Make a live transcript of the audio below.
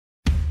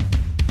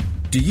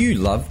Do you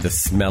love the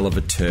smell of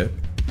a terp?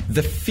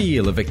 The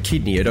feel of a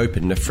kidney at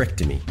open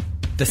nephrectomy?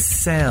 The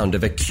sound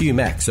of a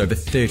Qmax over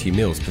 30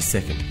 mils per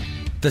second?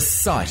 The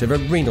sight of a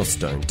renal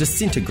stone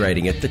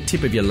disintegrating at the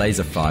tip of your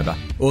laser fibre?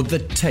 Or the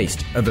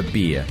taste of a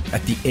beer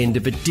at the end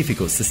of a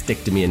difficult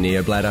cystectomy and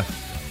neobladder?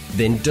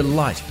 Then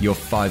delight your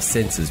five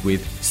senses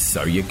with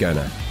So You're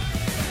Gonna.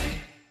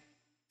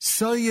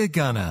 So You're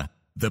Gonna,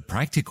 the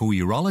practical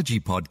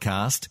urology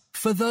podcast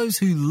for those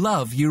who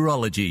love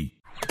urology.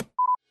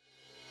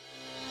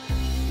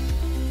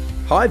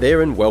 Hi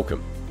there and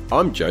welcome.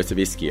 I'm Joseph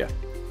Ischia.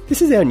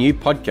 This is our new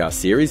podcast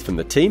series from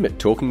the team at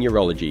Talking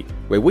Urology,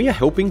 where we are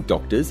helping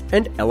doctors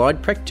and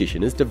allied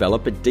practitioners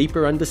develop a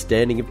deeper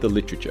understanding of the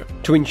literature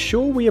to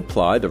ensure we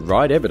apply the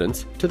right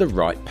evidence to the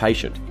right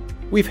patient.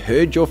 We've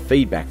heard your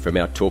feedback from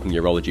our Talking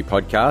Urology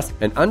podcast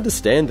and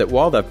understand that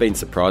while they've been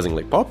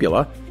surprisingly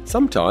popular,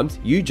 sometimes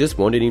you just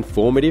want an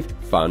informative,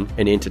 fun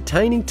and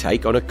entertaining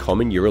take on a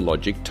common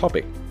urologic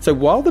topic. So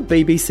while the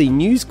BBC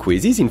News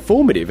quiz is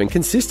informative and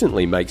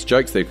consistently makes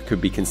jokes that could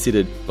be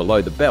considered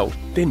below the belt,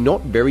 they're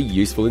not very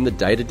useful in the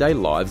day-to-day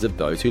lives of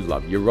those who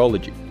love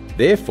urology.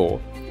 Therefore,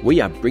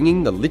 we are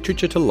bringing the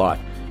literature to life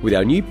with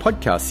our new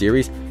podcast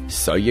series,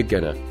 So You're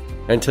Gonna.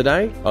 And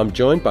today, I'm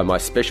joined by my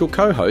special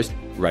co-host,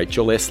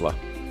 Rachel Esler.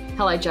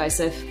 Hello,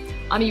 Joseph.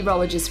 I'm a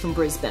urologist from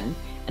Brisbane,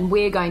 and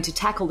we're going to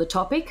tackle the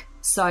topic,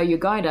 so you're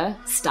going to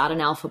start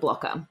an alpha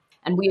blocker.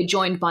 And we are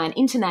joined by an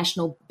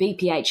international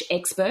BPH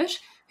expert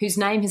whose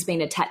name has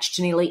been attached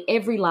to nearly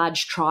every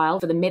large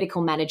trial for the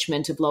medical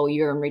management of lower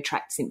urinary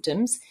tract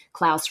symptoms,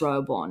 Klaus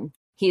Rohrborn.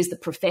 He is the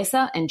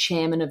professor and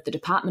chairman of the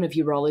Department of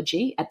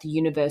Urology at the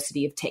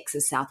University of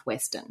Texas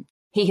Southwestern.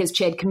 He has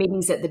chaired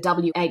committees at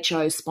the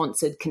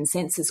WHO-sponsored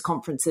consensus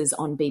conferences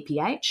on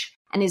BPH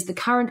and is the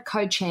current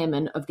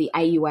co-chairman of the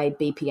AUA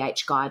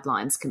BPH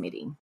Guidelines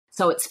Committee.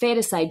 So it's fair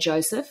to say,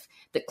 Joseph,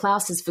 that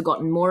Klaus has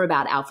forgotten more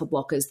about alpha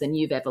blockers than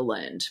you've ever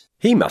learned.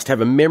 He must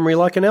have a memory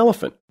like an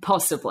elephant.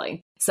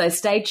 Possibly. So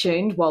stay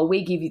tuned while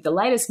we give you the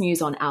latest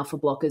news on alpha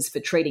blockers for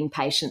treating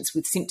patients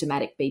with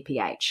symptomatic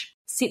BPH.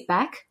 Sit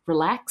back,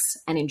 relax,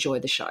 and enjoy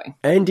the show.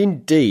 And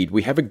indeed,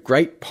 we have a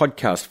great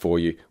podcast for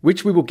you,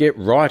 which we will get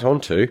right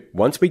onto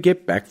once we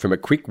get back from a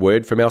quick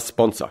word from our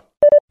sponsor.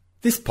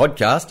 This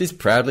podcast is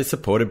proudly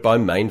supported by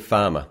Mayne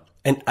Pharma,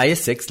 an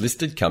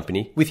ASX-listed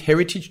company with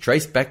heritage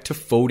traced back to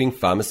Faulding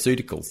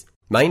Pharmaceuticals.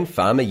 Mayne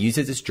Pharma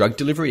uses its drug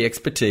delivery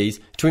expertise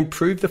to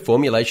improve the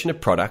formulation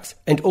of products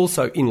and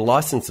also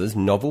in-licenses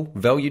novel,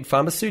 valued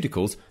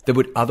pharmaceuticals that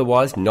would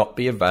otherwise not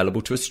be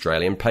available to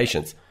Australian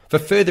patients. For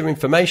further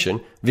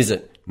information,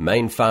 visit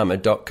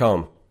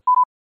mainepharma.com.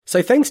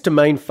 So thanks to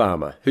Mayne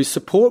Pharma, whose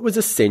support was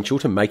essential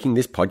to making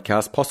this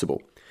podcast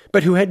possible,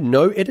 but who had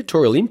no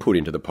editorial input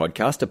into the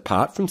podcast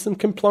apart from some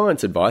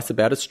compliance advice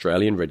about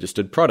Australian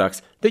registered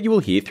products that you will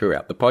hear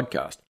throughout the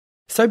podcast.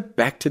 So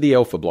back to the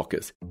alpha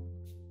blockers.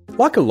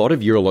 Like a lot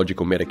of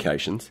urological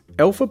medications,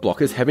 alpha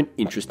blockers have an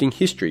interesting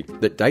history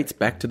that dates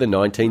back to the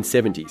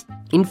 1970s.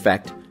 In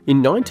fact,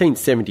 in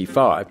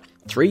 1975,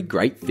 three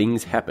great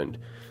things happened.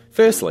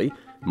 Firstly,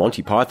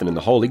 Monty Python and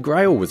the Holy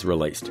Grail was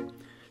released.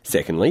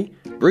 Secondly,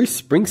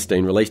 Bruce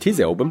Springsteen released his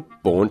album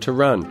Born to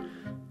Run.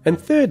 And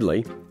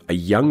thirdly, a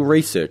young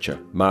researcher,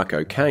 Mark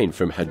O'Kane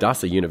from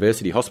Hadassah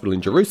University Hospital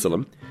in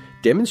Jerusalem,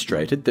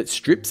 demonstrated that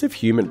strips of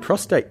human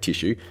prostate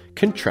tissue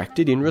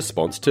contracted in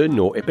response to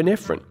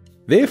norepinephrine.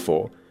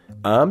 Therefore,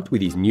 armed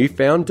with his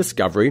newfound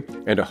discovery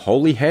and a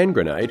holy hand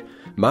grenade,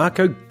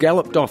 Marco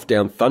galloped off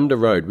down Thunder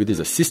Road with his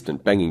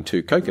assistant banging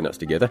two coconuts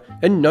together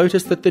and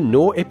noticed that the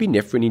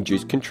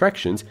norepinephrine-induced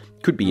contractions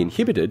could be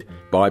inhibited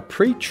by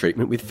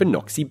pre-treatment with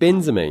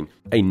phenoxybenzamine,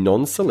 a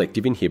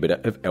non-selective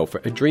inhibitor of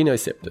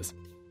alpha-adrenoceptors.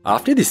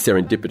 After this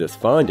serendipitous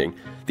finding,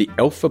 the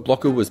alpha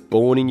blocker was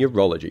born in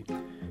urology.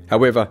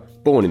 However,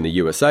 Born in the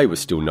USA was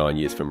still 9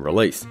 years from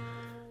release.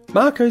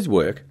 Marco's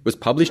work was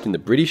published in the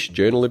British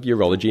Journal of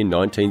Urology in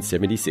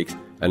 1976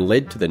 and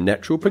led to the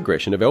natural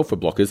progression of alpha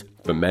blockers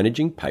for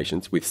managing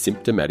patients with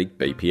symptomatic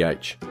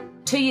BPH.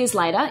 2 years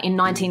later, in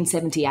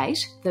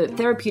 1978, the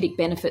therapeutic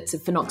benefits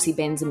of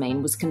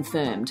phenoxybenzamine was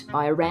confirmed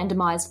by a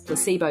randomised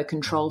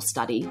placebo-controlled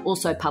study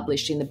also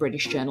published in the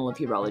British Journal of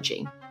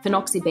Urology.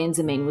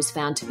 Phenoxybenzamine was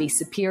found to be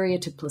superior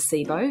to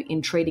placebo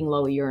in treating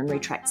lower urinary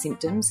tract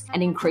symptoms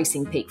and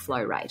increasing peak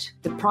flow rate.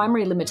 The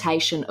primary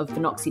limitation of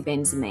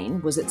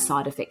phenoxybenzamine was its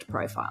side effect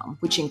profile,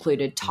 which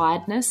included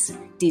tiredness,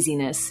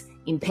 dizziness,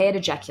 impaired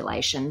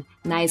ejaculation,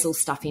 nasal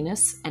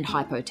stuffiness, and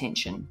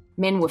hypotension.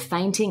 Men were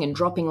fainting and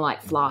dropping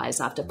like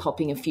flies after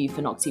popping a few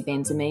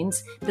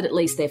phenoxybenzamines, but at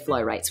least their flow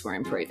rates were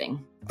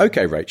improving.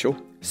 Okay, Rachel,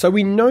 so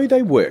we know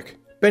they work,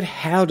 but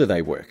how do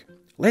they work?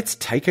 Let's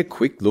take a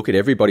quick look at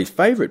everybody's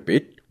favourite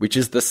bit, which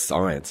is the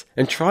science,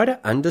 and try to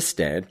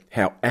understand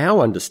how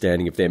our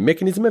understanding of their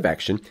mechanism of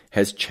action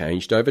has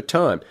changed over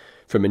time,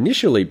 from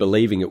initially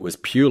believing it was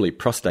purely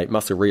prostate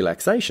muscle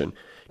relaxation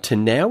to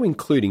now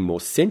including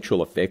more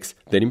central effects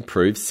that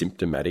improve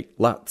symptomatic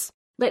LUTs.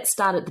 Let's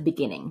start at the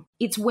beginning.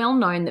 It's well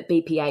known that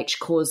BPH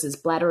causes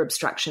bladder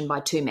obstruction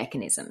by two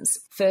mechanisms.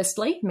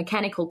 Firstly,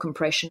 mechanical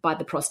compression by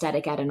the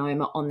prostatic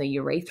adenoma on the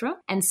urethra,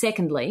 and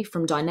secondly,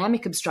 from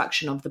dynamic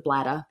obstruction of the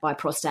bladder by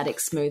prostatic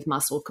smooth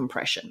muscle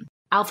compression.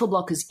 Alpha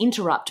blockers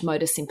interrupt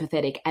motor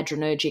sympathetic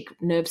adrenergic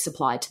nerve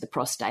supply to the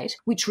prostate,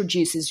 which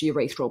reduces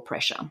urethral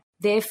pressure.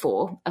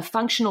 Therefore, a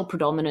functional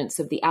predominance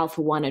of the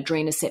alpha-1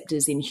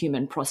 adrenoceptors in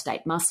human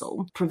prostate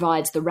muscle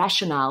provides the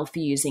rationale for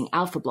using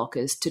alpha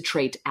blockers to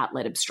treat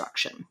outlet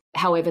obstruction.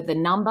 However, the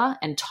number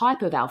and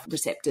type of alpha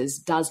receptors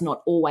does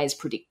not always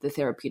predict the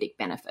therapeutic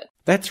benefit.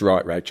 That's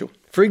right, Rachel.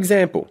 For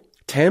example,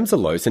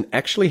 tamsulosin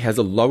actually has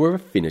a lower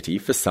affinity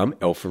for some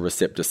alpha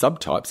receptor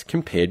subtypes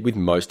compared with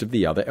most of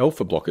the other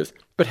alpha blockers,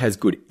 but has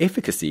good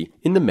efficacy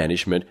in the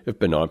management of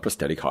benign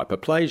prostatic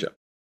hyperplasia.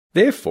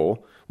 Therefore,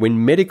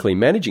 when medically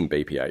managing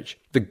BPH,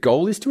 the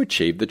goal is to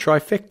achieve the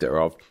trifecta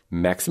of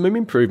maximum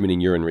improvement in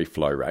urinary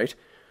flow rate,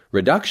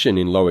 reduction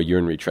in lower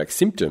urinary tract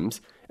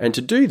symptoms, and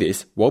to do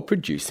this while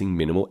producing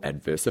minimal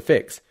adverse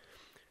effects.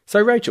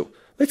 So Rachel,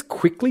 let's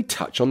quickly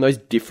touch on those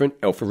different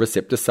alpha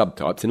receptor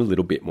subtypes in a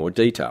little bit more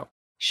detail.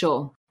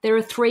 Sure. There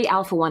are three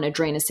alpha-1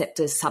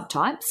 adrenoceptor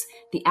subtypes,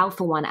 the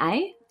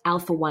alpha-1A,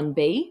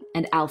 alpha-1B,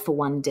 and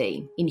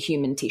alpha-1D in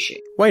human tissue.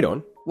 Wait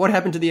on, what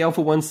happened to the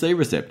alpha-1C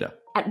receptor?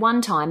 At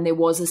one time, there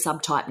was a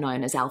subtype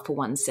known as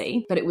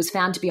alpha-1C, but it was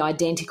found to be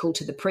identical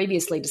to the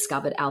previously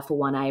discovered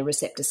alpha-1A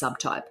receptor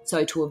subtype.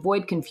 So to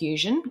avoid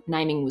confusion,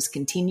 naming was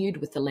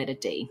continued with the letter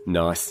D.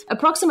 Nice.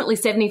 Approximately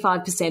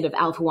 75% of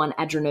alpha-1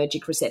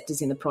 adrenergic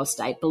receptors in the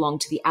prostate belong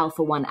to the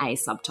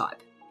alpha-1A subtype.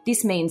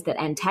 This means that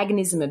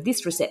antagonism of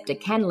this receptor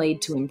can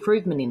lead to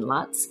improvement in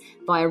LUTS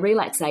via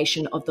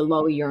relaxation of the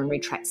lower urinary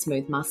tract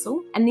smooth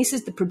muscle, and this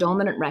is the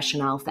predominant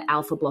rationale for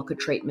alpha blocker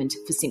treatment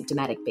for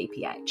symptomatic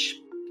BPH.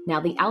 Now,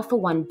 the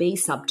alpha-1B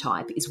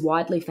subtype is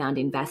widely found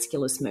in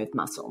vascular smooth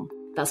muscle.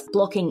 Thus,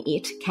 blocking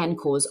it can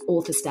cause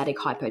orthostatic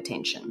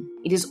hypotension.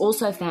 It is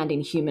also found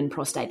in human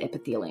prostate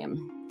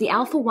epithelium. The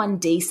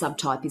alpha-1D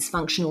subtype is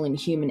functional in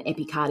human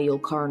epicardial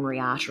coronary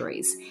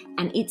arteries,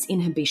 and its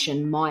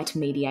inhibition might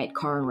mediate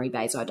coronary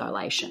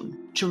vasodilation.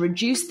 To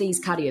reduce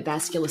these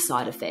cardiovascular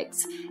side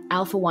effects,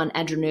 alpha-1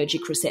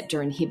 adrenergic receptor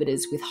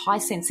inhibitors with high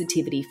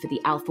sensitivity for the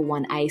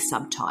alpha-1A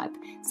subtype,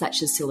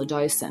 such as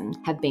silodosin,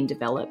 have been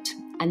developed,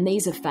 and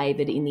these are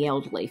favoured in the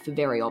elderly for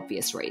very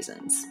obvious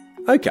reasons.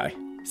 Okay.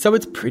 So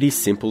it's pretty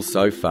simple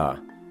so far.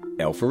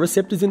 Alpha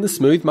receptors in the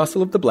smooth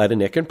muscle of the bladder,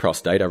 neck and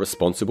prostate are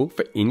responsible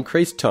for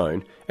increased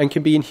tone and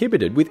can be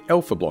inhibited with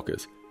alpha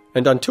blockers.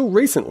 And until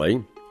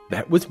recently,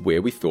 that was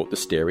where we thought the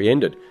story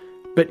ended.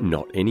 But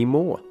not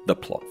anymore. The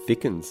plot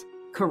thickens.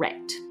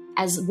 Correct.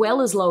 As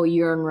well as lower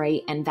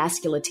urinary and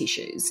vascular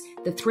tissues,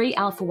 the three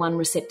alpha-1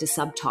 receptor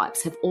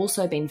subtypes have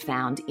also been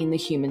found in the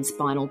human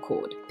spinal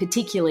cord,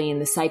 particularly in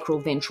the sacral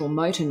ventral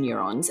motor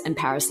neurons and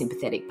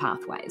parasympathetic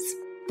pathways.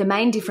 The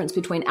main difference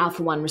between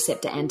alpha-1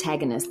 receptor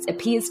antagonists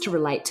appears to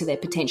relate to their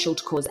potential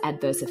to cause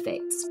adverse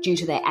effects due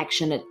to their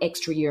action at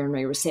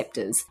extraurinary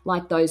receptors,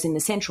 like those in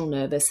the central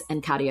nervous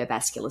and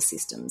cardiovascular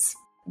systems.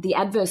 The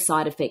adverse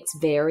side effects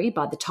vary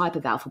by the type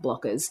of alpha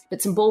blockers,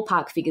 but some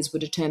ballpark figures were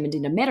determined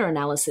in a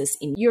meta-analysis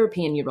in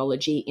European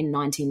Urology in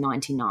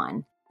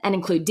 1999, and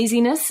include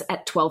dizziness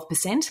at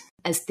 12%,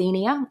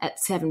 asthenia at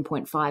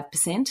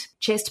 7.5%,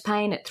 chest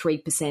pain at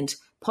 3%,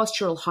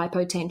 postural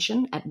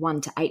hypotension at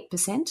 1 to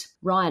 8%,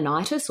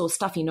 rhinitis or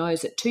stuffy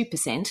nose at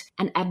 2%,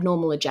 and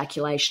abnormal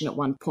ejaculation at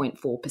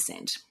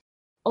 1.4%.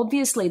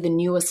 Obviously, the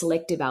newer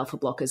selective alpha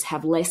blockers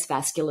have less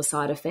vascular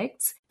side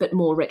effects, but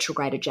more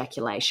retrograde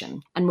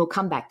ejaculation, and we'll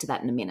come back to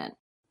that in a minute.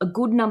 A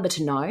good number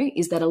to know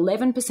is that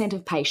 11%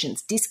 of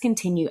patients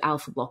discontinue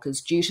alpha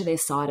blockers due to their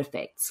side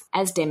effects,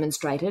 as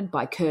demonstrated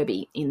by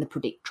Kirby in the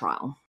PREDICT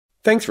trial.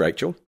 Thanks,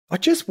 Rachel. I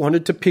just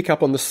wanted to pick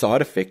up on the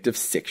side effect of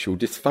sexual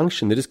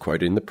dysfunction that is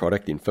quoted in the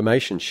product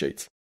information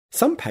sheets.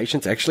 Some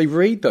patients actually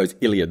read those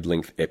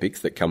Iliad-length epics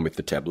that come with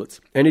the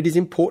tablets, and it is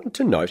important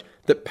to note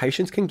that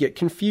patients can get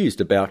confused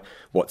about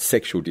what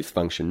sexual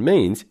dysfunction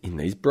means in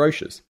these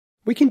brochures.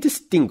 We can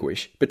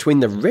distinguish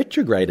between the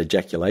retrograde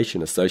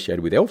ejaculation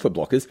associated with alpha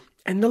blockers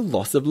and the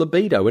loss of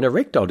libido and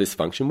erectile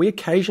dysfunction we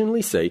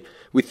occasionally see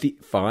with the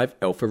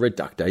 5-alpha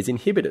reductase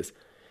inhibitors.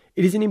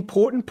 It is an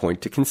important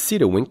point to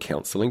consider when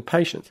counselling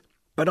patients.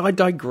 But I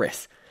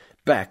digress.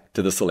 Back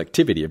to the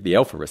selectivity of the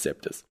alpha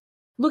receptors.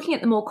 Looking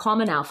at the more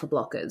common alpha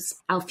blockers,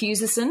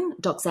 alfuzosin,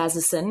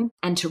 doxazosin,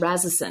 and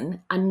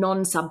terazosin are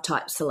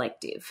non-subtype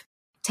selective.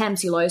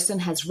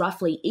 Tamsulosin has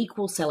roughly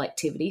equal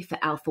selectivity for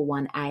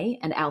alpha-1A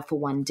and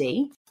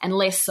alpha-1D, and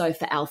less so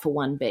for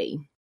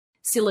alpha-1B.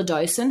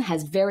 Silodosin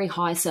has very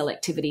high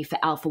selectivity for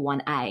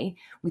alpha-1A,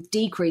 with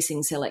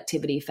decreasing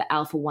selectivity for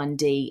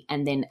alpha-1D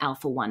and then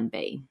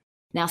alpha-1B.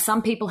 Now,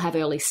 some people have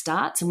early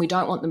starts and we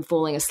don't want them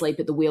falling asleep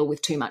at the wheel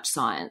with too much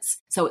science.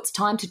 So it's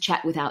time to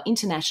chat with our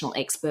international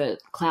expert,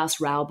 Klaus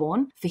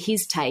Rauborn, for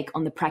his take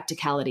on the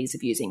practicalities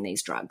of using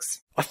these drugs.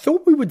 I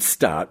thought we would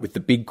start with the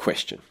big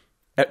question.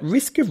 At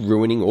risk of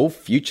ruining all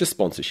future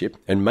sponsorship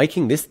and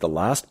making this the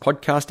last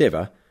podcast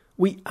ever,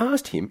 we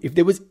asked him if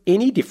there was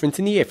any difference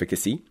in the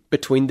efficacy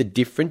between the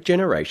different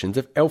generations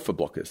of alpha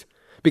blockers,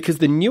 because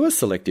the newer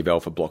selective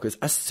alpha blockers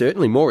are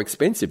certainly more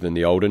expensive than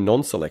the older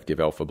non-selective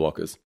alpha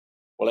blockers.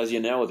 Well, as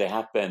you know, there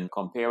have been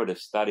comparative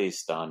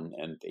studies done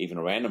and even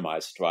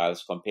randomized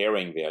trials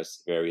comparing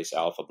various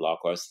alpha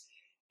blockers,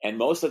 and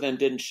most of them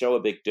didn't show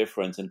a big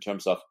difference in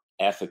terms of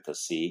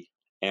efficacy,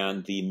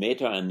 and the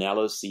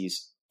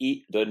meta-analyses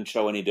didn't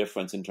show any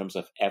difference in terms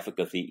of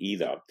efficacy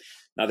either.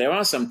 Now, there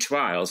are some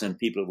trials, and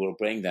people will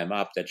bring them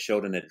up, that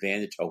showed an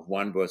advantage of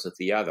one versus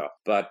the other,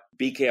 but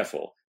be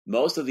careful.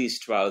 Most of these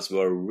trials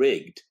were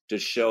rigged to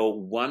show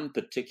one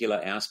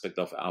particular aspect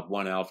of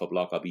one alpha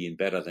blocker being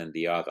better than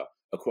the other.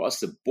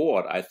 Across the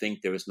board, I think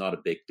there is not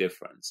a big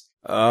difference.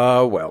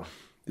 Well,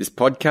 this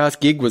podcast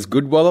gig was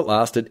good while it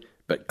lasted,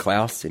 but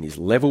Klaus and his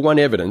level 1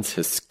 evidence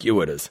has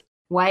skewered us.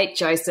 Wait,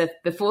 Joseph,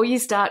 before you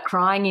start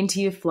crying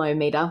into your flow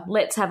meter,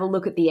 let's have a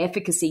look at the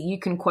efficacy you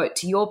can quote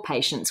to your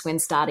patients when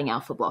starting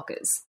alpha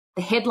blockers.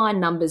 The headline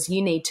numbers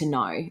you need to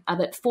know are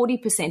that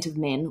 40% of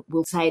men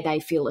will say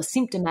they feel a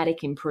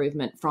symptomatic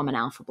improvement from an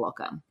alpha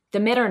blocker. The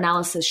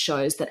meta-analysis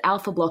shows that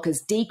alpha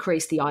blockers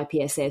decrease the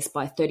IPSS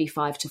by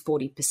 35 to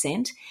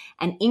 40%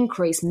 and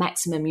increase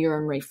maximum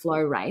urinary flow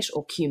rate,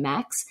 or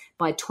Qmax,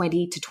 by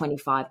 20 to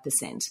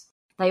 25%.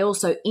 They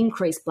also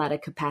increase bladder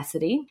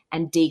capacity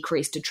and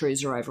decrease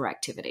detrusor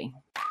overactivity.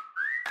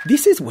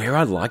 This is where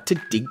I like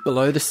to dig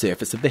below the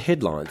surface of the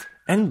headlines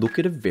and look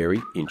at a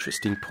very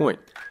interesting point.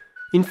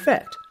 In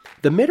fact,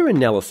 the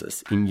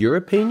meta-analysis in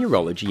European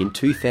Urology in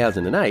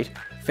 2008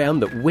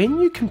 found that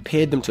when you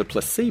compared them to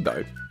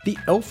placebo, the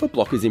alpha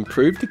blockers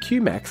improved the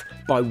Qmax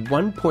by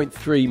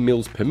 1.3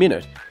 mils per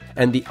minute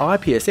and the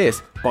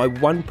IPSS by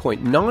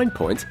 1.9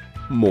 points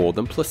more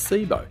than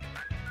placebo.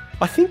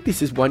 I think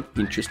this is one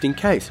interesting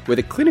case where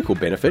the clinical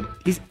benefit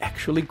is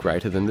actually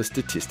greater than the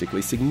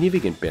statistically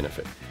significant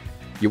benefit.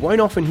 You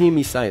won't often hear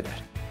me say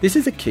that. This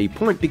is a key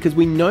point because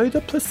we know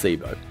that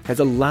placebo has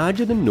a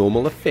larger than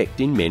normal effect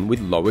in men with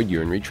lower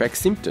urinary tract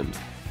symptoms,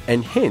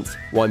 and hence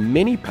why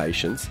many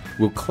patients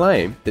will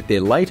claim that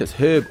their latest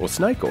herb or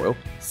snake oil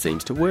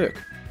seems to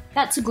work.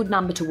 That's a good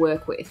number to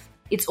work with.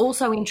 It's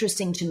also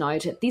interesting to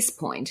note at this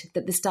point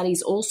that the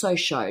studies also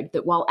showed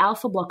that while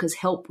alpha blockers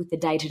help with the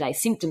day-to-day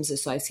symptoms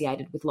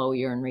associated with lower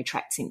urinary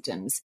tract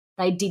symptoms,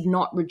 they did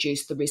not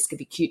reduce the risk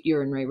of acute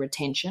urinary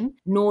retention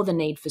nor the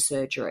need for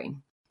surgery.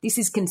 This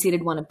is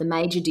considered one of the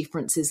major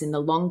differences in the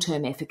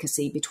long-term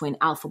efficacy between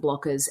alpha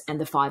blockers and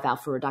the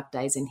 5-alpha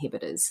reductase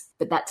inhibitors,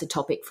 but that's a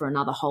topic for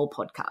another whole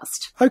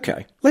podcast.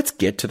 Okay, let's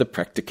get to the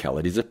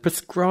practicalities of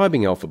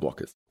prescribing alpha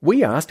blockers.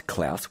 We asked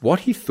Klaus what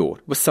he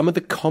thought were some of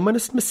the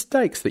commonest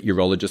mistakes that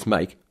urologists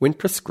make when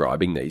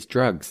prescribing these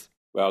drugs.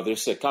 Well,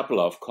 there's a couple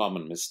of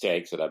common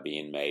mistakes that are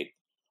being made.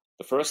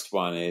 The first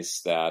one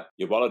is that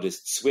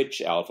urologists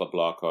switch alpha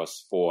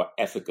blockers for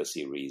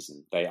efficacy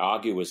reasons. They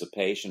argue with a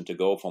patient to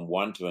go from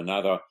one to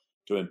another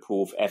to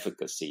improve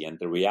efficacy. And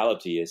the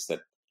reality is that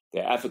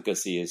their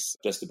efficacy is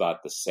just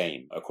about the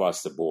same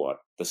across the board.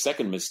 The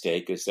second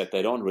mistake is that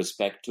they don't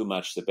respect too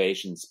much the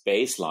patient's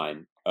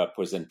baseline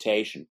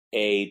presentation,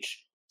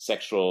 age,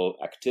 sexual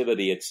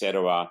activity,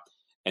 etc.,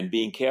 and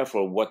being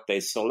careful what they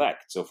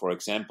select. So, for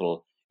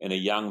example, in a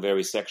young,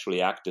 very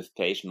sexually active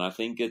patient, I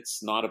think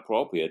it's not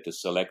appropriate to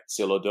select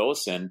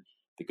silodosin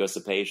because the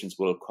patients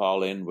will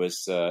call in with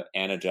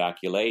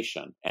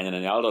anejaculation. And in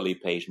an elderly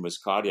patient with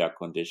cardiac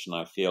condition,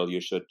 I feel you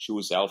should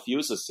choose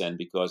alfuzosin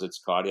because it's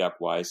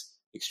cardiac-wise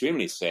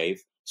extremely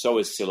safe. So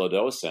is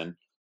silodosin.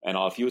 And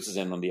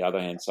alfuzosin, on the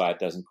other hand side,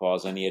 doesn't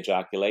cause any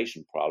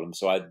ejaculation problems.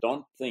 So I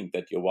don't think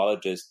that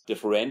urologists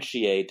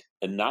differentiate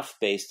enough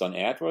based on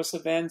adverse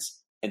events.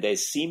 And they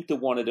seem to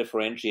want to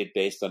differentiate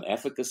based on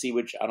efficacy,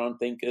 which I don't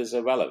think is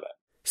irrelevant.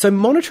 So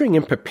monitoring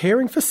and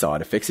preparing for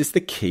side effects is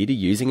the key to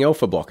using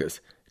alpha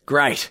blockers.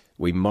 Great,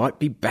 we might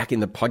be back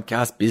in the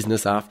podcast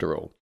business after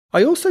all.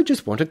 I also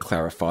just want to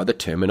clarify the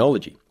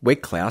terminology, where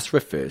Klaus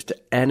refers to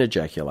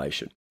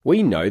anejaculation.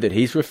 We know that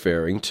he's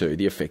referring to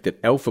the effect that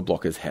alpha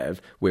blockers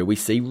have where we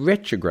see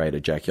retrograde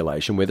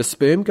ejaculation, where the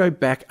sperm go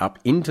back up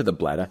into the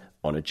bladder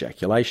on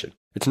ejaculation.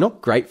 It's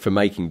not great for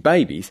making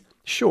babies,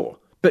 sure,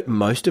 but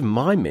most of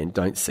my men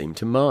don't seem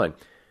to mind.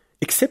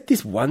 Except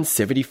this one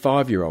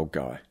 75-year-old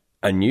guy,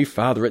 a new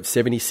father at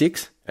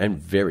 76 and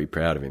very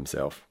proud of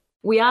himself.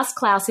 We asked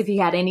Klaus if he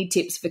had any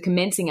tips for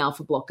commencing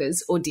alpha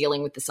blockers or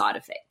dealing with the side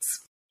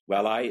effects.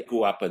 Well, I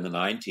grew up in the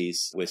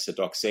 90s with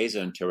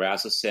Doxazo and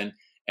terazosin,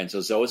 and so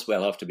those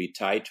will have to be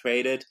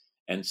titrated.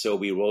 And so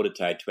we wrote a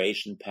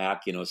titration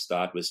pack,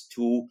 start with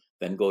 2,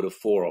 then go to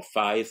 4 or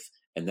 5,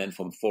 and then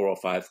from 4 or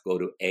 5 go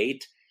to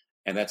 8.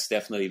 And that's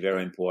definitely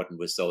very important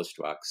with those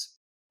drugs.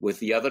 With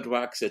the other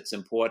drugs, it's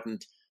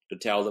important to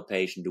tell the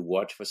patient to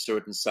watch for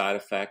certain side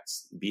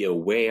effects. Be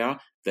aware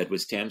that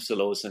with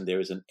tamsulosin, there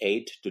is an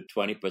 8 to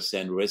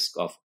 20% risk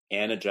of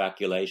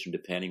anejaculation,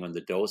 depending on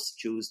the dose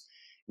choose.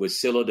 With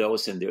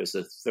silodosin, there is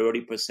a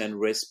 30%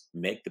 risk.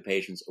 Make the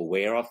patients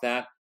aware of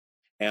that.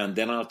 And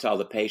then I'll tell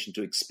the patient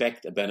to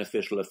expect a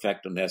beneficial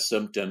effect on their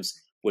symptoms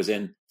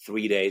within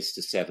 3 days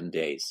to 7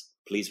 days.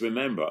 Please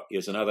remember,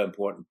 here's another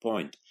important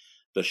point.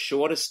 the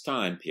shortest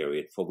time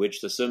period for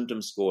which the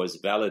symptom score is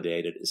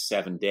validated is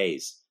 7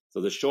 days. So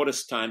the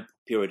shortest time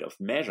period of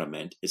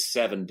measurement is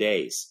 7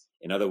 days.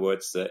 In other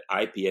words, the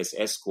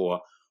IPSS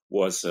score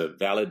was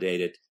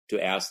validated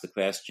to ask the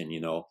question,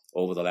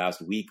 over the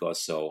last week or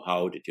so,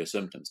 how did your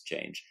symptoms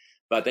change?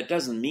 But that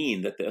doesn't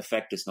mean that the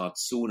effect is not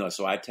sooner.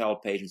 So I tell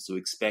patients to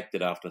expect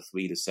it after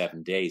 3 to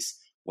 7 days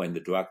when the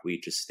drug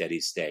reaches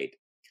steady state.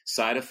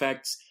 Side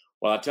effects,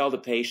 well, I tell the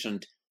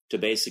patient to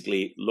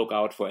basically look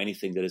out for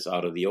anything that is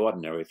out of the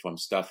ordinary, from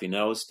stuffy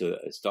nose to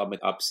stomach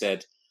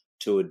upset,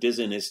 to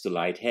dizziness, to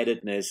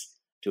lightheadedness,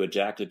 to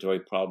ejaculatory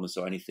problems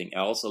or anything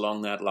else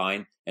along that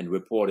line, and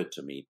report it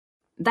to me.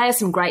 They are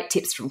some great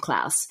tips from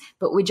Klaus,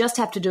 but we just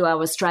have to do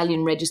our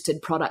Australian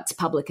registered products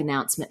public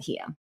announcement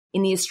here.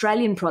 In the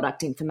Australian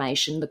product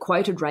information, the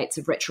quoted rates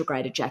of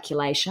retrograde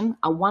ejaculation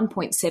are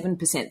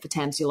 1.7% for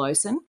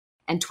tamsulosin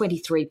and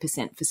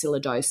 23% for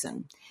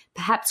silodosin,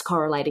 perhaps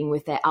correlating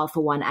with their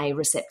alpha-1A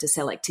receptor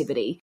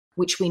selectivity,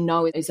 which we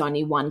know is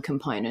only one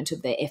component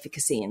of their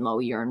efficacy in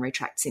lower urinary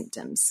tract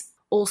symptoms.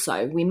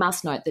 Also, we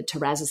must note that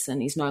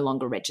terazosin is no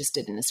longer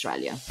registered in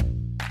Australia.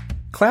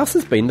 Klaus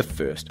has been the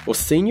first or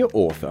senior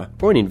author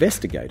or an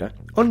investigator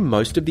on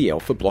most of the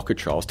alpha blocker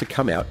trials to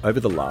come out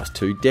over the last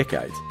 2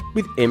 decades,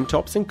 with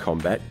MTOPS and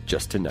Combat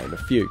just to name a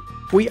few.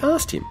 We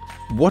asked him,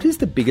 what is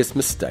the biggest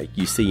mistake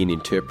you see in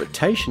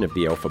interpretation of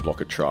the alpha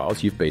blocker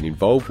trials you've been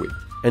involved with?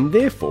 And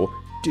therefore,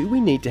 do we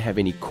need to have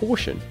any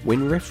caution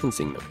when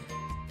referencing them?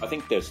 I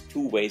think there's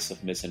 2 ways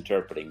of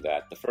misinterpreting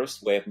that. The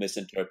first way of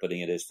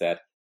misinterpreting it is that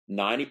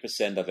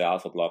 90% of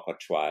alpha blocker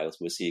trials,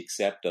 with the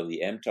exception of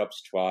the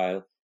MTOPS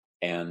trial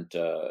and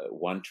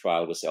one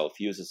trial with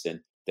alfuzosin,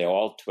 they're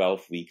all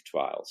 12-week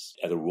trials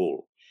as a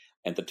rule.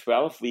 And the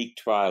 12-week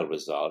trial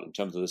result in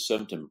terms of the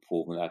symptom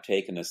improvement are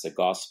taken as the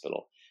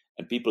gospel.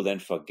 And people then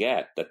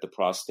forget that the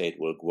prostate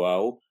will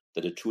grow,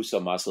 that the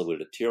Trussell muscle will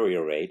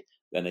deteriorate,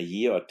 then a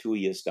year or 2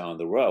 years down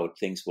the road,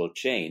 things will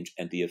change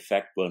and the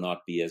effect will not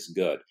be as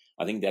good.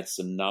 I think that's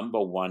the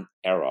number one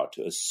error,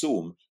 to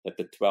assume that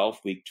the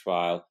 12-week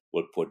trial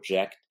will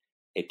project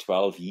a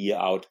 12-year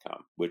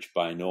outcome, which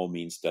by no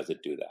means does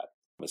it do that.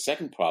 The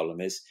second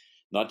problem is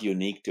not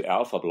unique to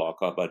alpha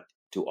blocker, but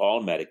to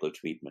all medical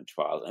treatment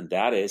trials, and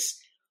that is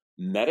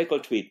medical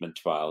treatment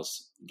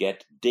trials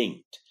get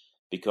dinged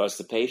because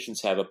the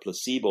patients have a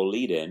placebo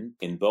lead-in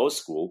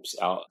both groups,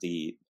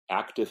 the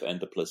active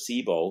and the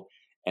placebo,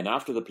 and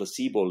after the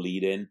placebo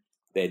lead-in,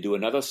 they do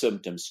another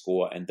symptom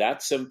score, and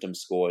that symptom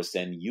score is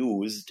then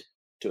used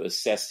to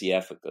assess the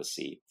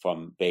efficacy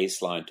from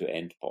baseline to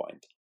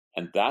endpoint.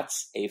 And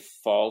that's a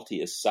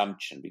faulty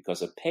assumption,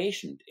 because a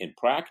patient in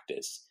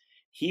practice,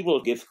 he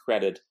will give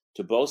credit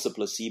to both the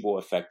placebo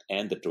effect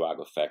and the drug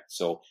effect.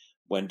 So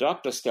when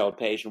doctors tell a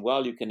patient,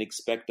 well, you can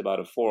expect about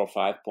a 4 or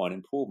 5 point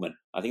improvement,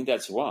 I think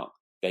that's wrong.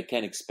 They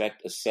can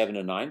expect a 7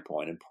 or 9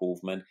 point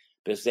improvement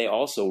because they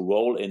also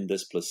roll in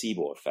this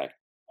placebo effect.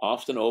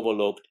 Often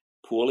overlooked,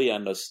 poorly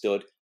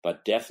understood,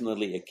 but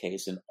definitely a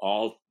case in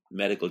all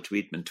medical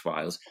treatment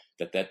trials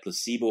that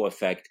placebo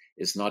effect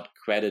is not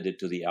credited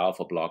to the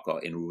alpha blocker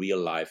in real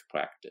life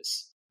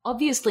practice.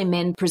 Obviously,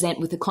 men present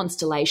with a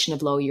constellation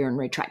of lower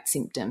urinary tract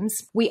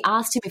symptoms. We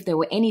asked him if there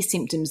were any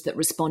symptoms that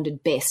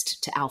responded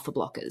best to alpha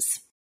blockers.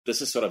 This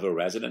is sort of a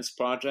residence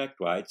project,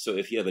 right? So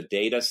if you have a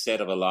data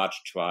set of a large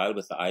trial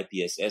with the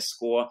IPSS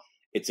score,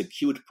 it's a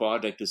cute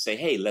project to say,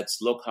 hey, let's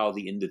look how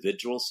the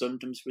individual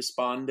symptoms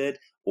responded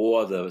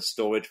or the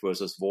storage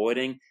versus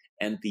voiding.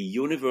 And the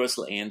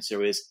universal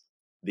answer is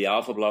the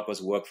alpha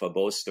blockers work for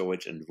both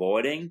storage and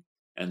voiding.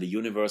 And the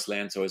universal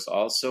answer is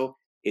also,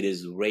 it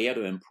is rare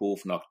to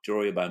improve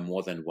nocturia by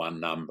more than one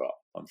number,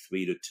 from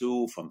 3 to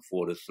 2, from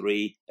 4 to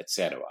 3,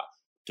 etc.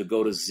 To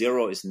go to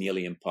 0 is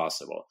nearly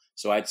impossible.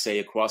 So I'd say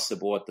across the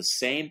board, the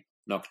same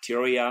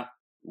nocturia,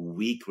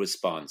 weak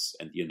response.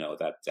 And you know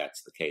that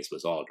that's the case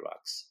with all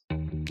drugs.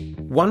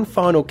 One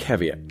final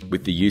caveat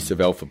with the use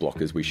of alpha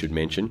blockers we should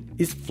mention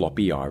is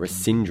floppy iris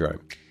syndrome.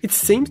 It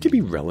seems to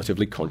be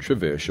relatively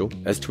controversial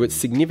as to its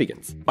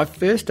significance. I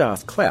first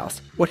asked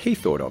Klaus what he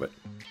thought of it.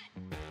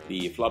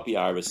 The floppy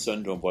iris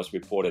syndrome was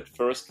reported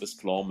first with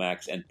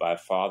Flomax, and by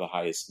far the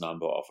highest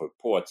number of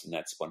reports in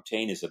that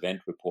spontaneous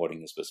event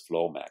reporting is with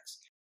Flomax.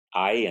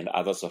 I and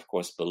others, of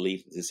course,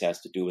 believe this has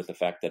to do with the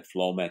fact that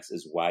Flomax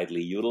is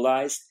widely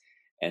utilized.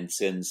 And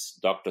since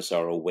doctors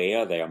are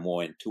aware, they are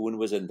more in tune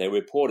with it, and they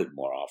report it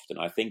more often.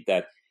 I think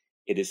that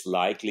it is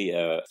likely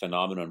a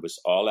phenomenon with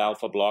all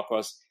alpha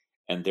blockers.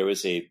 And there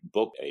is a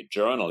book, a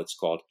journal, it's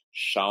called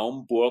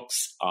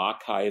Schaumburg's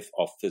Archive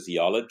of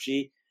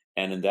Physiology.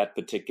 And in that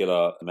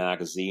particular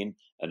magazine,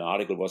 an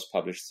article was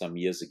published some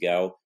years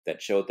ago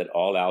that showed that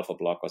all alpha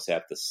blockers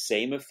have the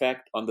same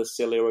effect on the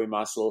ciliary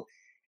muscle.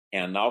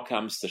 And now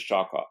comes the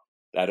shocker.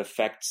 That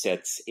effect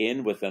sets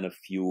in within a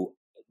few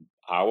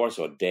hours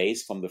or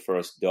days from the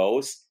first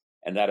dose,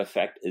 and that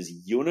effect is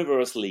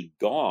universally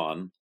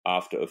gone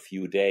after a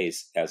few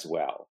days as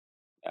well.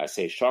 I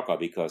say shocker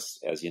because,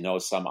 as you know,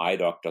 some eye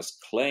doctors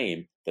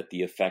claim that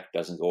the effect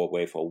doesn't go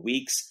away for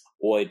weeks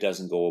or it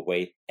doesn't go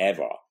away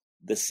ever.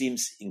 This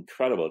seems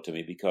incredible to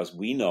me because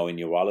we know in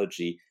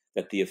urology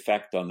that the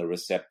effect on the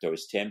receptor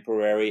is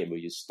temporary, and when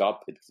you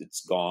stop it,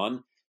 it's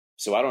gone.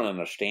 So I don't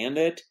understand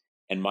it.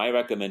 And my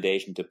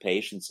recommendation to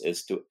patients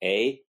is to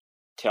A,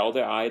 tell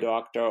their eye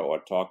doctor or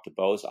talk to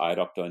both eye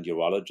doctor and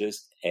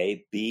urologist.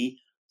 A, B,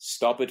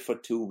 stop it for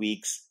 2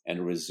 weeks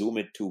and resume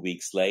it 2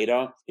 weeks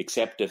later,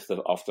 except if the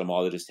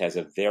ophthalmologist has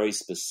a very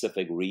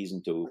specific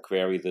reason to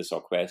query this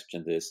or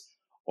question this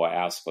or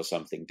ask for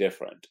something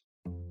different.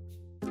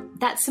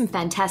 That's some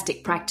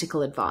fantastic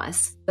practical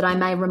advice, but I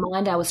may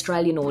remind our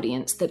Australian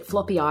audience that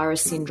floppy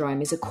iris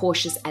syndrome is a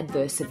cautious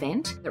adverse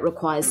event that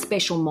requires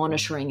special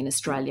monitoring in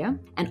Australia,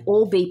 and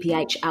all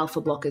BPH alpha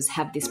blockers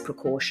have this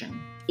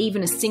precaution.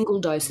 Even a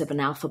single dose of an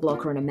alpha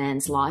blocker in a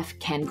man's life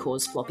can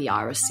cause floppy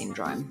iris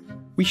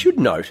syndrome. We should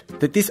note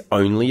that this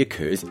only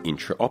occurs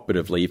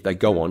intraoperatively if they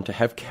go on to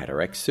have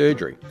cataract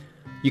surgery.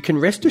 You can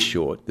rest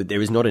assured that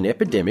there is not an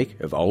epidemic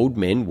of old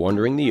men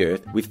wandering the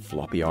earth with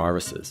floppy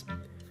irises.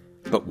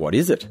 But what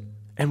is it?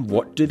 And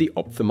what do the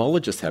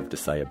ophthalmologists have to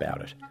say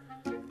about it?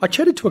 I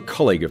chatted to a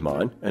colleague of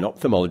mine, an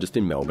ophthalmologist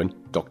in Melbourne,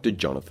 Dr.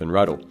 Jonathan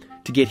Ruddle,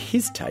 to get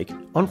his take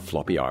on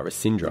floppy iris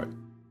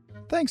syndrome.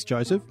 Thanks,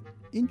 Joseph.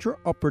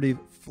 Intraoperative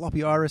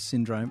floppy iris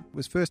syndrome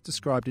was first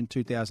described in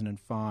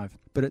 2005,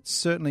 but it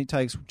certainly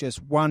takes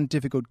just one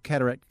difficult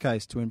cataract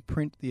case to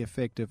imprint the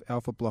effect of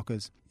alpha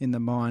blockers in the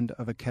mind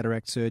of a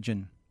cataract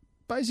surgeon.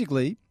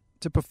 Basically,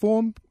 to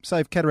perform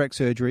safe cataract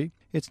surgery,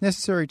 it's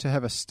necessary to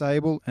have a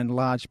stable and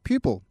large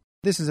pupil.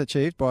 This is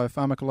achieved by a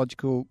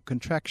pharmacological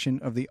contraction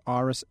of the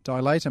iris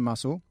dilator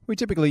muscle. We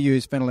typically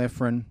use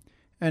phenylephrine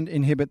and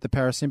inhibit the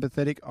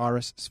parasympathetic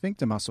iris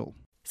sphincter muscle.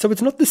 So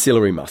it's not the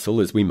ciliary muscle,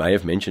 as we may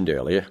have mentioned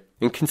earlier,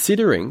 and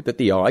considering that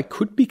the eye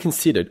could be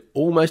considered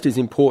almost as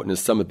important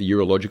as some of the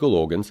urological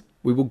organs,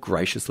 we will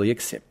graciously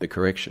accept the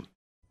correction.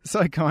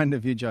 So kind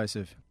of you,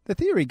 Joseph. The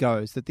theory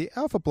goes that the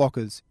alpha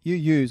blockers you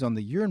use on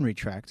the urinary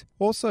tract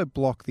also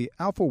block the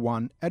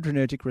alpha-1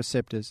 adrenergic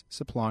receptors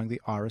supplying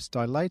the iris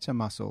dilator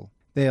muscle.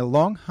 Their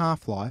long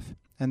half-life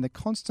and the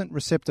constant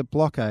receptor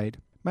blockade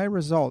may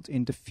result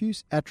in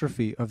diffuse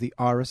atrophy of the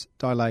iris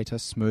dilator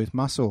smooth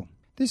muscle.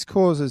 This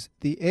causes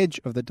the edge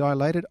of the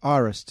dilated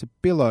iris to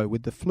billow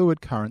with the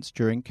fluid currents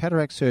during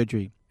cataract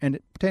surgery, and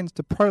it tends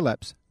to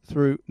prolapse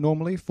through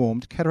normally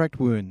formed cataract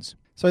wounds.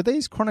 So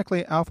these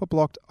chronically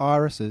alpha-blocked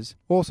irises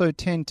also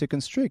tend to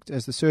constrict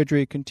as the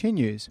surgery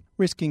continues,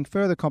 risking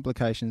further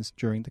complications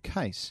during the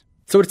case.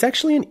 So it's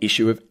actually an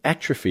issue of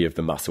atrophy of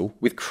the muscle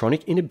with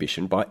chronic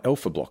inhibition by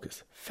alpha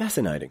blockers.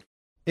 Fascinating.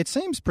 It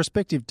seems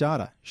prospective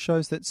data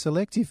shows that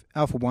selective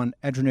alpha-1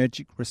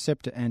 adrenergic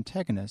receptor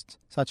antagonists,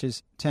 such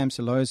as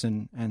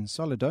tamsulosin and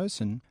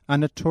solidocin, are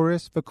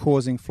notorious for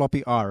causing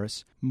floppy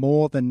iris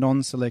more than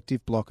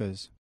non-selective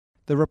blockers.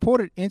 The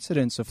reported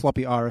incidence of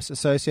floppy iris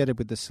associated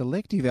with the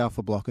selective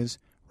alpha blockers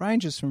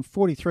ranges from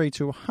 43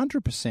 to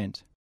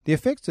 100%. The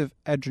effects of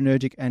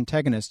adrenergic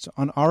antagonists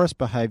on iris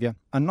behaviour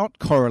are not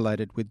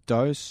correlated with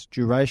dose,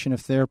 duration of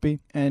therapy,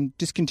 and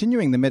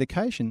discontinuing the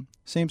medication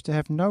seems to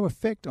have no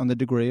effect on the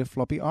degree of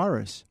floppy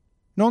iris.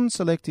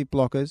 Non-selective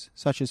blockers,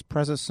 such as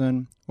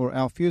prazosin or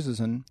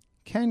alfuzosin,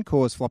 can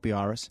cause floppy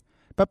iris,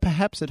 but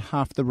perhaps at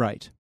half the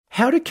rate.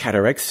 How do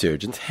cataract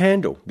surgeons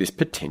handle this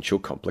potential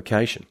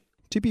complication?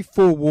 To be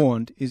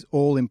forewarned is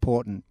all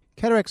important.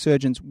 Cataract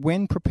surgeons,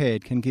 when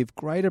prepared, can give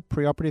greater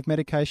preoperative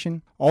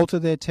medication, alter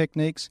their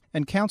techniques,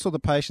 and counsel the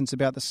patients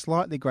about the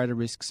slightly greater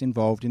risks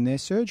involved in their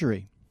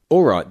surgery.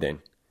 All right then.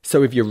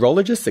 So if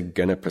urologists are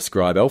going to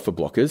prescribe alpha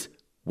blockers,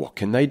 what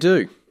can they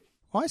do?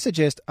 I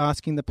suggest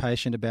asking the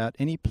patient about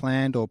any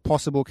planned or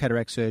possible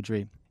cataract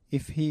surgery.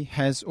 If he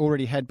has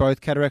already had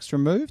both cataracts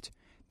removed,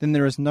 then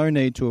there is no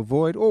need to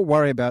avoid or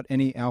worry about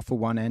any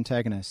alpha-1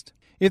 antagonist.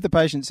 If the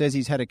patient says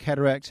he's had a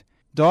cataract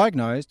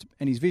diagnosed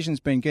and his vision's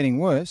been getting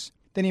worse,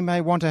 then he may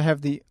want to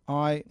have the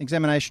eye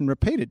examination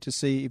repeated to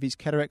see if his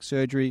cataract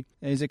surgery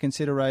is a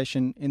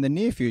consideration in the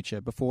near future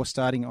before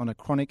starting on a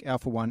chronic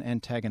alpha-1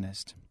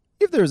 antagonist.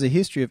 If there is a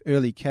history of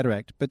early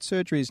cataract but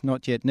surgery is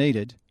not yet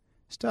needed,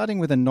 starting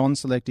with a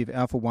non-selective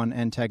alpha-1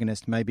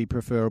 antagonist may be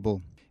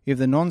preferable. If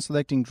the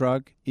non-selecting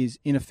drug is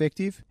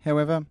ineffective,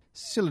 however,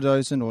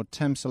 solidocin or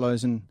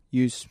tamsulosin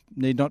use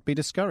need not be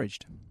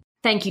discouraged.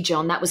 Thank you,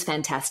 John. That was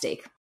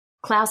fantastic.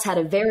 Klaus had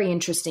a very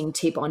interesting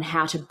tip on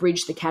how to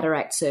bridge the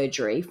cataract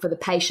surgery for the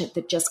patient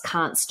that just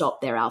can't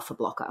stop their alpha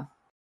blocker.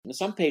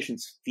 Some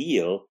patients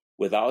feel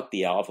without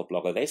the alpha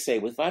blocker, they say,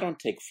 well, if I don't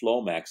take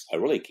Flomax, I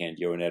really can't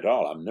urinate at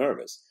all. I'm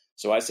nervous.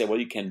 So I say, well,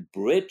 you can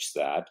bridge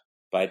that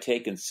by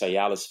taking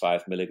Cialis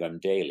 5 milligram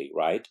daily,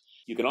 right?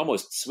 You can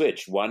almost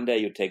switch. One day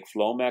you take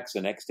Flomax,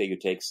 the next day you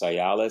take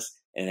Cialis,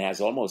 and it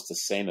has almost the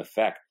same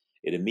effect.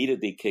 It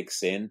immediately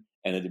kicks in,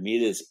 and it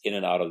immediately is in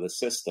and out of the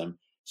system.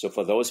 So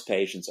for those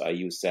patients, I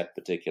use that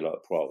particular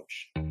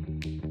approach.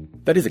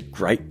 That is a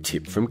great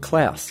tip from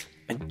Klaus.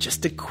 And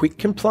just a quick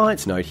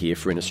compliance note here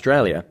for in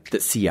Australia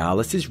that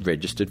Cialis is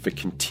registered for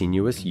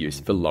continuous use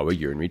for lower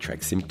urinary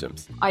tract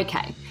symptoms.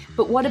 Okay,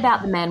 but what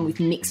about the man with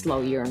mixed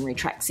lower urinary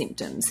tract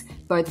symptoms,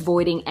 both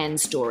voiding and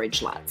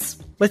storage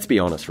LUTs? Let's be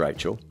honest,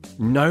 Rachel.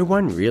 No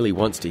one really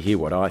wants to hear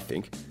what I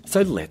think,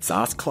 so let's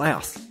ask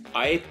Klaus.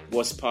 I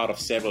was part of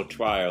several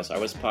trials. I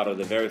was part of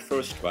the very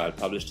first trial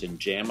published in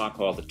JAMA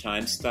called the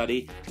TIME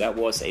study. That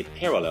was a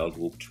parallel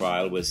group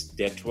trial with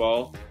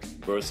Detrol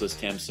versus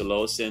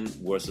tamsulosin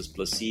versus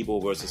placebo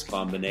versus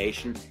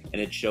combination,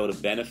 and it showed a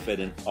benefit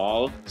in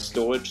all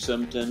storage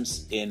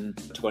symptoms, in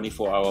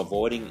 24-hour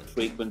voiding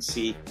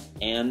frequency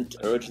and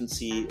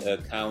urgency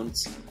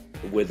counts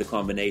with the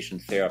combination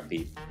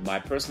therapy. My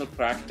personal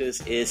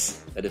practice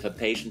is that if a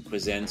patient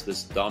presents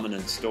with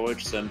dominant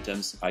storage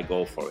symptoms, I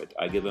go for it.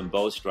 I give him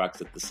both drugs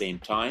at the same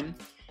time,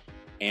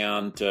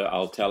 and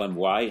I'll tell him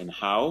why and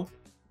how,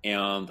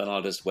 and then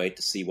I'll just wait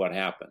to see what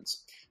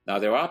happens. Now,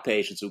 there are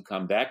patients who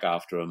come back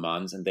after a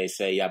month and they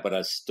say, yeah, but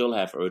I still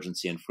have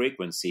urgency and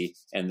frequency.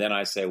 And then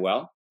I say,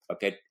 well,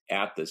 okay,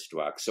 add this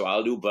drug. So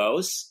I'll do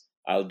both.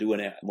 I'll do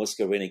a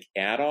muscarinic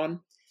add-on,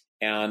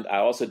 and I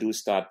also do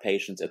start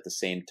patients at the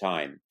same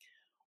time.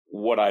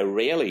 What I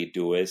rarely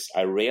do is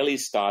I rarely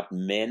start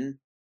men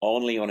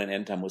only on an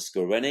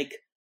antimuscarinic.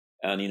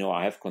 And,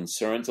 I have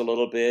concerns a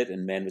little bit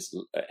in men with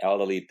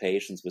elderly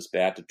patients with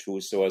bad to true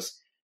source.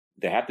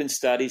 There have been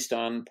studies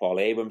done. Paul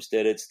Abrams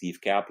did it. Steve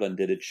Kaplan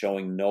did it,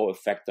 showing no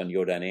effect on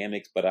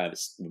urodynamics, but I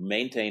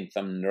maintained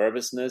some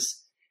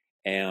nervousness.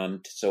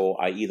 And so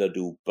I either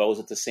do both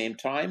at the same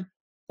time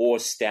or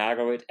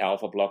stagger it,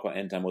 alpha blocker,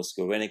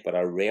 antimuscarinic, but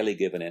I rarely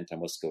give an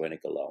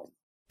antimuscarinic alone.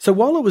 So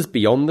while it was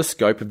beyond the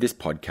scope of this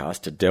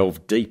podcast to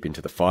delve deep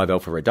into the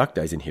 5-alpha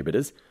reductase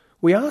inhibitors,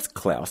 we asked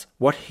Klaus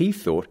what he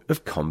thought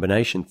of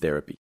combination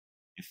therapy.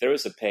 If there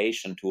is a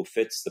patient who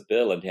fits the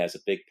bill and has a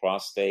big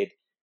prostate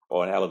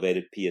or an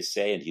elevated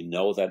PSA, and you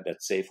know that,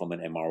 let's say from an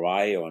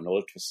MRI or an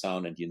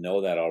ultrasound, and you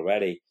know that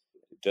already,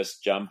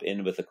 just jump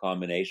in with a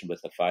combination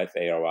with the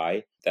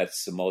 5-ARI.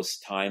 That's the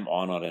most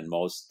time-honored and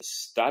most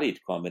studied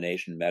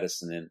combination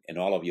medicine in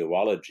all of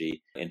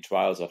urology, in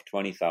trials of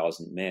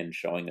 20,000 men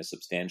showing a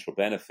substantial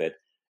benefit.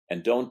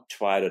 And don't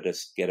try to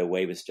just get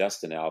away with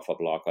just an alpha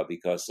blocker,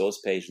 because those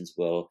patients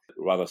will,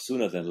 rather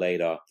sooner than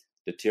later,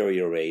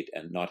 deteriorate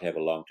and not have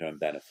a long-term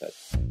benefit.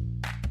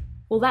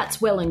 Well,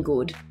 that's well and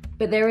good,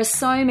 but there are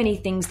so many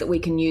things that we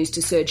can use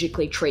to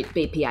surgically treat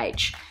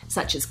BPH,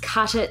 such as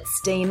cut it,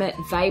 steam it,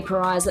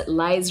 vaporize it,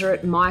 laser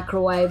it,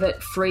 microwave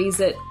it,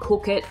 freeze it,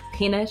 cook it,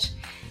 pin it,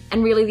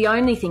 and really the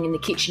only thing in the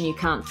kitchen you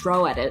can't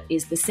throw at it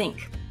is the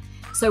sink.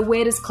 So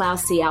where does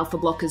Klaus see alpha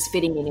blockers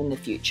fitting in the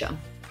future?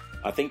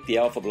 I think the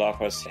alpha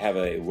blockers have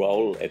a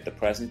role at the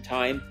present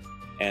time,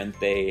 and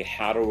they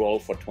had a role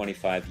for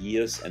 25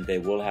 years, and they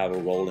will have a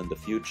role in the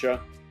future.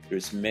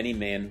 There's many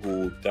men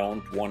who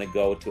don't want to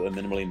go to a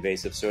minimally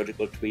invasive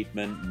surgical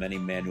treatment, many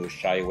men who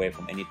shy away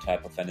from any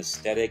type of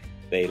anesthetic.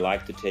 They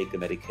like to take a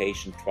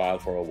medication trial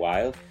for a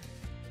while.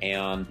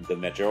 And the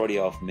majority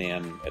of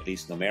men, at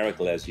least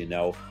numerical as you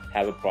know,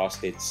 have a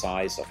prostate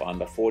size of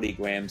under 40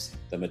 grams.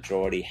 The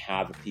majority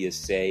have a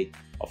PSA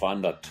of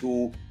under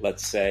 2,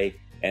 let's say.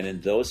 And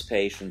in those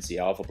patients, the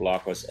alpha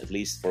blockers, at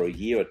least for a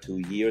year or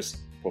 2 years,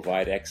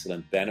 provide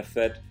excellent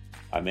benefit.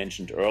 I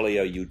mentioned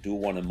earlier, you do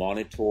want to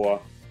monitor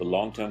the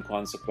long-term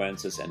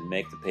consequences and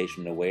make the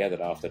patient aware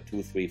that after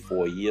 2, 3,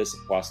 4 years, the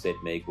prostate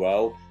may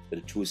grow, the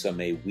detrusor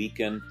may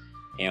weaken,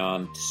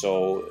 and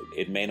so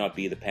it may not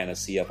be the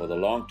panacea for the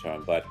long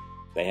term, but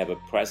they have a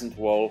present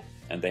role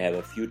and they have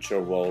a future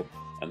role,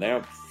 and they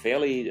are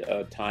fairly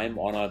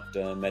time-honored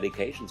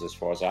medications as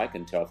far as I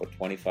can tell for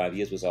 25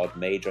 years without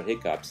major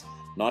hiccups,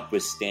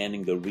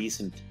 notwithstanding the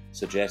recent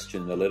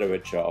suggestion in the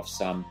literature of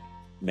some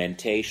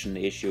mentation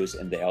issues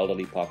in the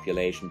elderly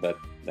population. But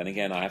then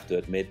again, I have to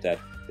admit that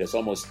there's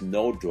almost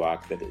no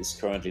drug that is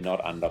currently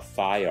not under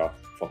fire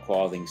for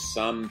causing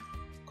some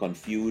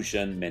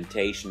confusion,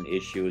 mentation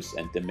issues,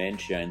 and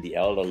dementia in the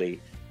elderly.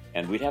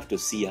 And we'd have to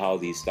see how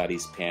these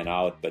studies pan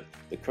out. But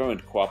the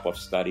current crop of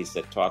studies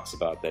that talks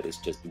about that is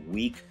just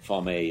weak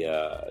from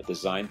a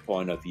design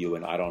point of view,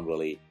 and I don't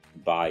really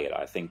buy it.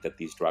 I think that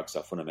these drugs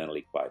are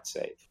fundamentally quite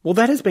safe. Well,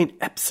 that has been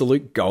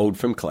absolute gold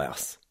from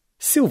Klaus.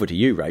 Silver to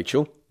you,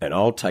 Rachel, and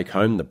I'll take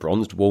home the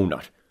bronzed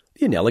walnut,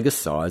 the analogous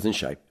size and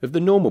shape of the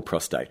normal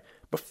prostate,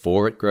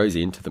 before it grows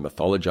into the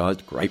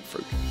mythologized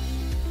grapefruit.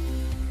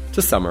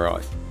 To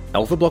summarise,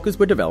 alpha blockers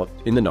were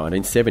developed in the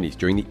 1970s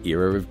during the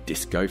era of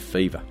disco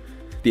fever.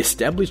 The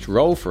established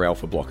role for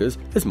alpha blockers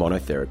as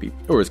monotherapy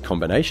or as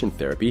combination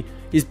therapy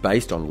is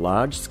based on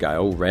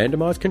large-scale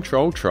randomised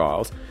controlled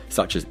trials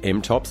such as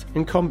MTOPS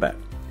and COMBAT.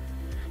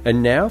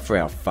 And now for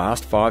our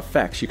fast 5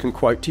 facts you can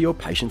quote to your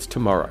patients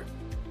tomorrow.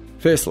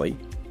 Firstly,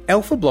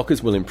 alpha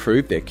blockers will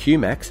improve their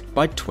Qmax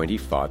by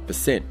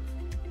 25%.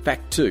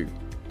 Fact 2,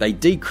 they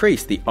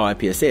decrease the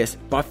IPSS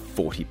by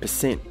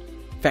 40%.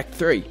 Fact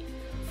 3,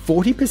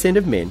 40%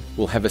 of men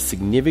will have a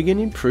significant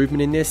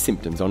improvement in their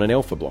symptoms on an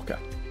alpha blocker.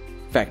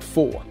 Fact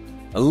 4,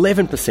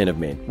 11% of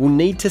men will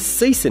need to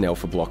cease an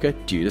alpha blocker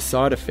due to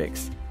side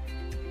effects.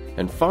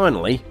 And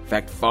finally,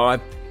 fact 5,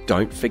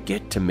 don't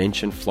forget to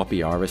mention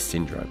floppy iris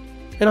syndrome.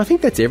 And I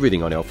think that's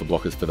everything on alpha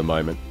blockers for the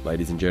moment,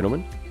 ladies and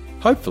gentlemen.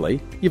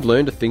 Hopefully, you've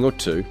learned a thing or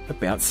two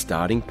about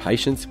starting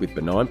patients with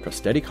benign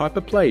prostatic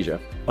hyperplasia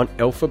on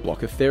alpha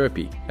blocker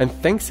therapy. And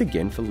thanks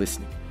again for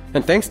listening.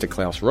 And thanks to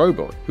Klaus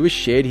Roborn, who has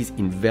shared his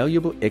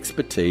invaluable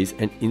expertise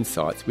and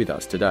insights with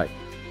us today.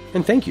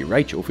 And thank you,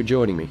 Rachel, for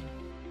joining me.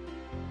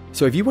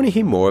 So if you want to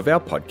hear more of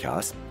our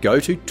podcast, go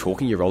to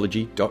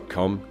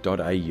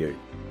talkingurology.com.au.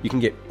 You can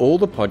get all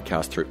the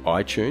podcasts through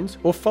iTunes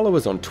or follow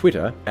us on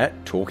Twitter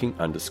at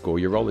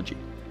talking_urology.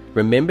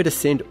 Remember to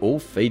send all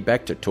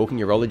feedback to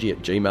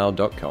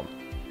talkingurology@gmail.com.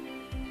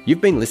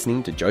 You've been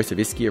listening to Joseph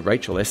Ischia,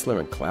 Rachel Esler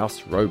and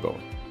Klaus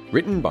Roborn.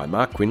 Written by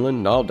Mark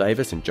Quinlan, Niall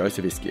Davis and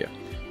Joseph Ischia.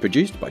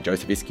 Produced by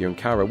Joseph Ischia and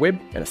Cara Webb.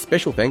 And a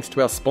special thanks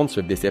to our sponsor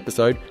of this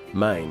episode,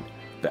 Maine,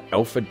 the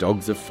Alpha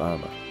Dogs of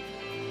Pharma.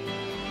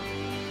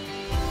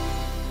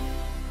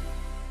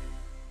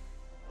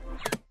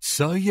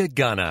 So You're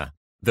Gonna,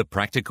 the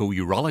Practical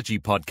Urology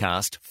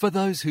podcast for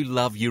those who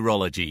love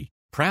urology.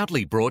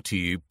 Proudly brought to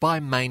you by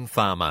Maine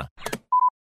Pharma.